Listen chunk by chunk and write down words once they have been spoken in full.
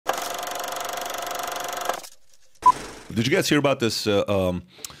Did you guys hear about this? The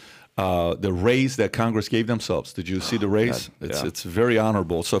raise that Congress gave themselves. Did you see the raise? It's very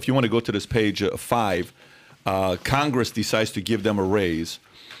honorable. So if you want to go to this page 5, Congress decides to give them a raise.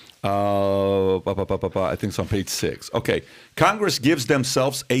 I think it's on page 6. Okay. Congress gives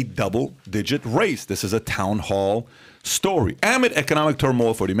themselves a double-digit raise. This is a town hall story. Amid economic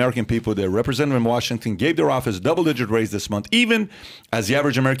turmoil for the American people, their representative in Washington gave their office double-digit raise this month, even as the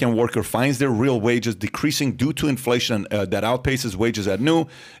average American worker finds their real wages decreasing due to inflation that outpaces wages at noon.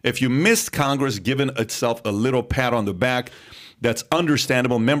 If you missed Congress giving itself a little pat on the back, that's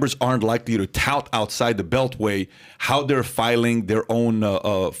understandable. Members aren't likely to tout outside the Beltway how they're filling their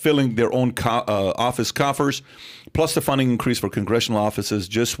own, filling their own office coffers. Plus, the funding increase for congressional offices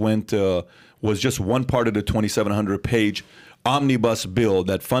was just one part of the 2,700-page omnibus bill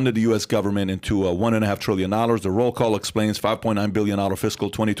that funded the U.S. government into $1.5 trillion. The roll call explains $5.9 billion fiscal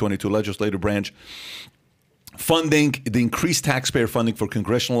 2022 legislative branch funding. The increased taxpayer funding for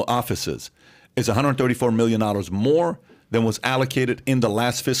congressional offices is $134 million more than was allocated in the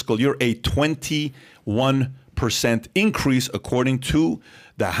last fiscal year, a 21% increase according to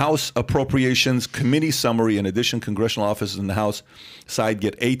the House Appropriations Committee summary. In addition, congressional offices in the House side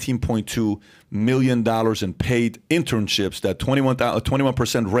get $18.2 million in paid internships, that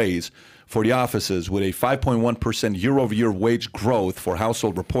 21% raise for the offices, with a 5.1% year-over-year wage growth for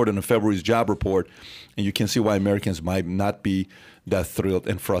household reported in February's job report. And you can see why Americans might not be that thrilled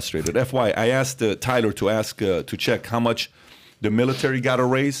and frustrated. FYI, I asked Tyler to check how much the military got a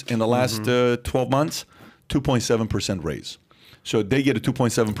raise in the last 12 months. 2.7% raise. So they get a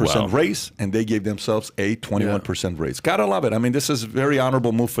 2.7% raise, and they gave themselves a 21% raise. Gotta love it. I mean, this is a very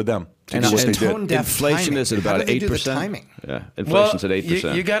honorable move for them. And inflation is at about 8%. Yeah, inflation's at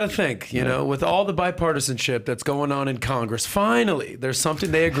 8%. You got to think, you know, with all the bipartisanship that's going on in Congress, finally there's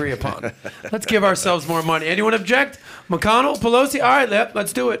something they agree upon. Let's give ourselves more money. Anyone object? McConnell, Pelosi? All right,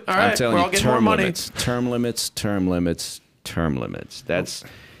 let's do it. All right, I'm telling we're you, all getting more money. Term limits. That's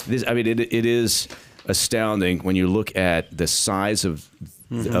this. I mean, it is astounding when you look at the size of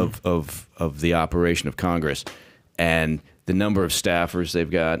the operation of Congress and the number of staffers they've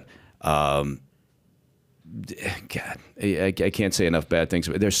got. God, I can't say enough bad things.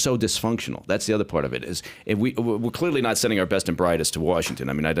 They're so dysfunctional. That's the other part of it. Is we're clearly not sending our best and brightest to Washington.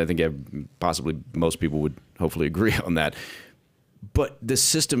 I mean, I think possibly most people would hopefully agree on that. But the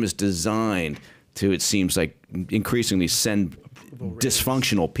system is designed to, it seems like, increasingly send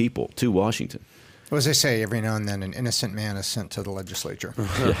dysfunctional people to Washington. Well, as I say, every now and then an innocent man is sent to the legislature.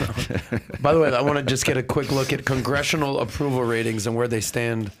 By the way, I want to just get a quick look at congressional approval ratings and where they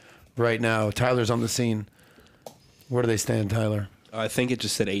stand right now. Tyler's on the scene. Where do they stand, Tyler? I think it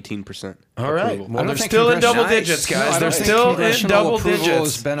just said 18%. All right. Well, they're still in double digits, guys. They're still in double digits.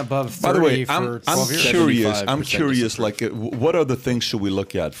 Has been above 30. By the way, I'm curious. I'm curious. Like, what other things should we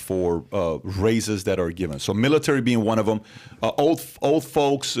look at for raises that are given? So, military being one of them. Old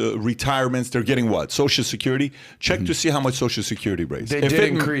folks, retirements. They're getting what? Social Security. Check to see how much Social Security raise. They did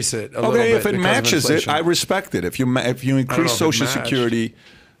increase it a little bit. Okay, if it matches it, I respect it. If you increase Social Security,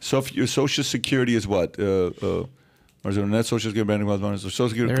 so if your Social Security is what? Or is it a net Social Security? Social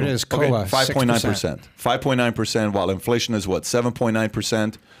Security? There it is. Okay, COLA, 5.9%. 5.9%, while inflation is what?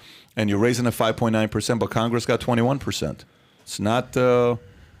 7.9%. And you're raising it 5.9%, but Congress got 21%. It's not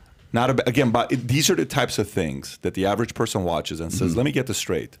again, but these are the types of things that the average person watches and says, let me get this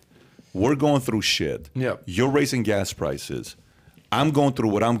straight. We're going through shit. Yep. You're raising gas prices. I'm going through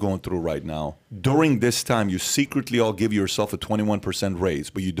what I'm going through right now. During this time, you secretly all give yourself a 21%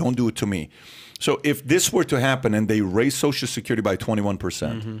 raise, but you don't do it to me. So if this were to happen and they raise Social Security by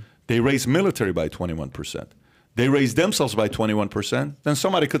 21%, they raise military by 21%, they raise themselves by 21%, then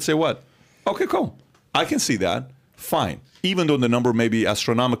somebody could say what? Okay, cool. I can see that. Fine. Even though the number may be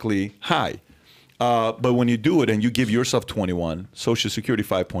astronomically high. But when you do it and you give yourself 21, Social Security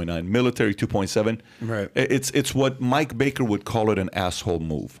 5.9, military 2.7, right? It's what Mike Baker would call it an asshole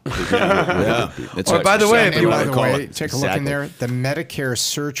move. Yeah. Or by the way, if you want to call it, take a look in there. The Medicare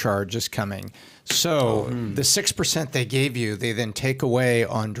surcharge is coming. So the 6% they gave you, they then take away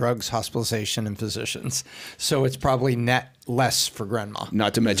on drugs, hospitalization, and physicians. So it's probably net less for grandma.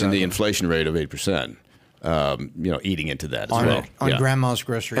 Not to mention the inflation rate of 8%. You know, eating into that as well. On grandma's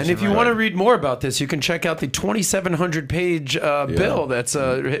groceries. And if you want to read more about this, you can check out the 2,700-page bill that's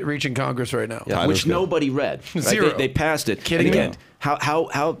reaching Congress right now. Yeah, which nobody read. Right? Zero. They passed it. Kidding again,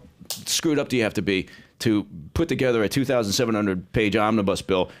 how screwed up do you have to be to put together a 2,700-page omnibus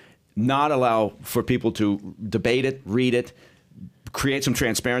bill, not allow for people to debate it, read it, create some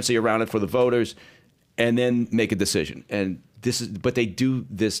transparency around it for the voters, and then make a decision? And but they do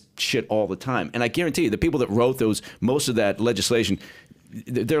this shit all the time. And I guarantee you, the people that wrote most of that legislation,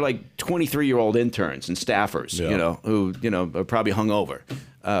 they're like 23-year-old interns and staffers, who are probably hungover.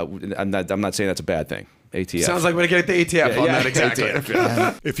 I'm not saying that's a bad thing. ATF. Sounds like we're going to get the ATF on that exactly.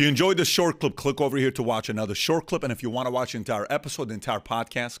 ATF, If you enjoyed this short clip, click over here to watch another short clip. And if you want to watch the entire episode, the entire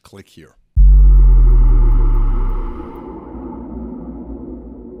podcast, click here.